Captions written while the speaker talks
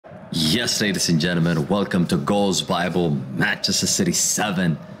Yes, ladies and gentlemen, welcome to Goals Bible. Manchester City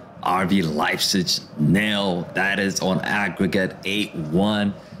 7, RB Leipzig 0. That is on aggregate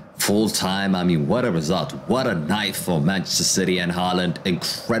 8-1 full time. I mean, what a result. What a night for Manchester City and Haaland.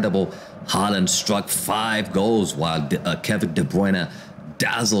 Incredible. Haaland struck 5 goals while Kevin De Bruyne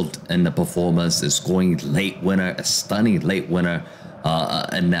dazzled in the performance, is scoring late winner, a stunning late winner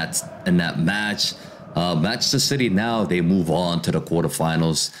in that match. Manchester City now, they move on to the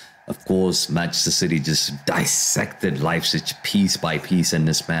quarterfinals. Of course, Manchester City just dissected Leipzig piece by piece in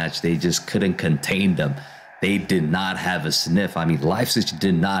this match. They just couldn't contain them. They did not have a sniff. I mean, Leipzig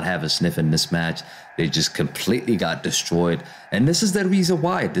did not have a sniff in this match. They just completely got destroyed. And this is the reason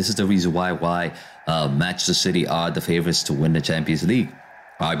why. This is the reason why Manchester City are the favorites to win the Champions League.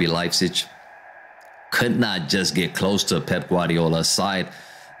 RB Leipzig could not just get close to Pep Guardiola's side.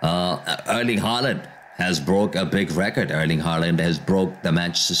 Erling Haaland has broke a big record. Erling Haaland has broke the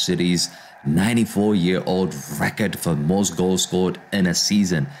Manchester City's 94-year-old record for most goals scored in a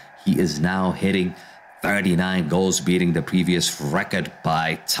season. He is now hitting 39 goals, beating the previous record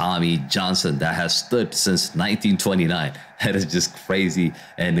by Tommy Johnson that has stood since 1929. That is just crazy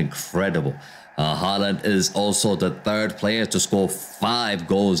and incredible. Haaland is also the 3rd player to score 5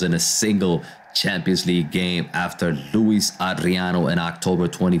 goals in a single Champions League game after Luis Adriano in October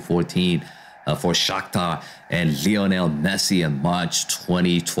 2014 for Shakhtar and Lionel Messi in March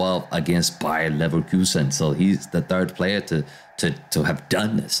 2012 against Bayer Leverkusen. So he's the 3rd player to have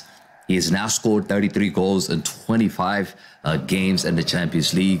done this. He has now scored 33 goals in 25 games in the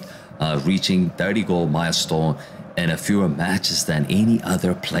Champions League, reaching 30-goal milestone in a fewer matches than any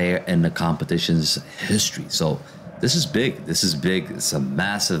other player in the competition's history. So this is big. This is big. It's a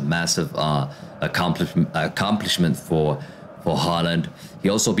massive, massive accomplishment for Haaland. He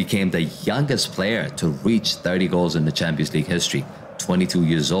also became the youngest player to reach 30 goals in the Champions League history. 22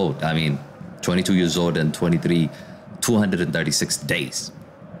 years old. I mean, 22 years old and 236 days.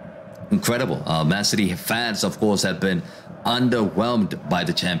 Incredible. Man City fans, of course, have been underwhelmed by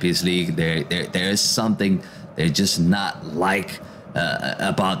the Champions League. There is something they're just not like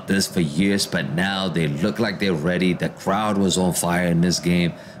about this for years, but now they look like they're ready. The crowd was on fire in this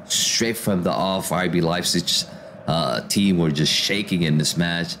game. Straight from the off, RB Leipzig's team were just shaking in this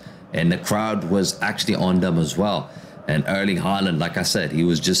match, and the crowd was actually on them as well. And Erling Haaland, like I said, he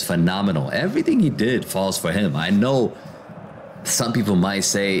was just phenomenal. Everything he did falls for him. I know some people might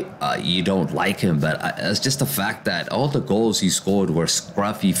say you don't like him, but it's just the fact that all the goals he scored were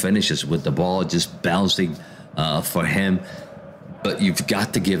scruffy finishes with the ball just bouncing for him. But you've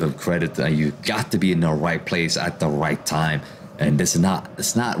got to give him credit. You've got to be in the right place at the right time. And it's not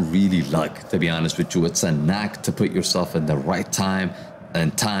really luck, to be honest with you. It's a knack to put yourself in the right time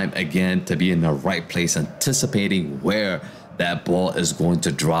and time again, to be in the right place, anticipating where that ball is going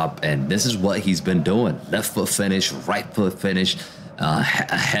to drop. And this is what he's been doing. Left foot finish, right foot finish, a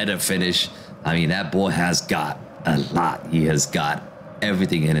header finish. I mean, that boy has got a lot. He has got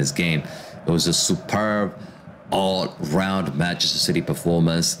everything in his game. It was a superb all-round Manchester City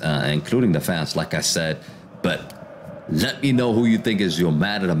performance, including the fans, like I said. But let me know who you think is your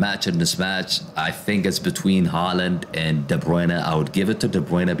man of the match in this match. I think it's between Haaland and De Bruyne. I would give it to De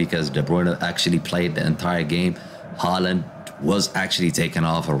Bruyne because De Bruyne actually played the entire game. Haaland was actually taken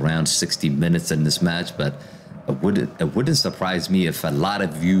off around 60 minutes in this match, but it wouldn't surprise me if a lot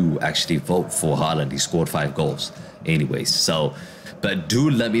of you actually vote for Haaland. He scored 5 goals anyways. So, but do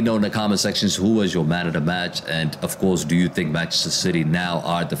let me know in the comment sections who was your man of the match. And of course, do you think Manchester City now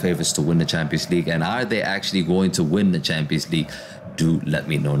are the favorites to win the Champions League? And are they actually going to win the Champions League? Do let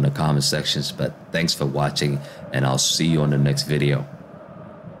me know in the comment sections. But thanks for watching, and I'll see you on the next video.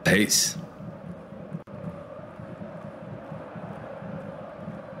 Peace.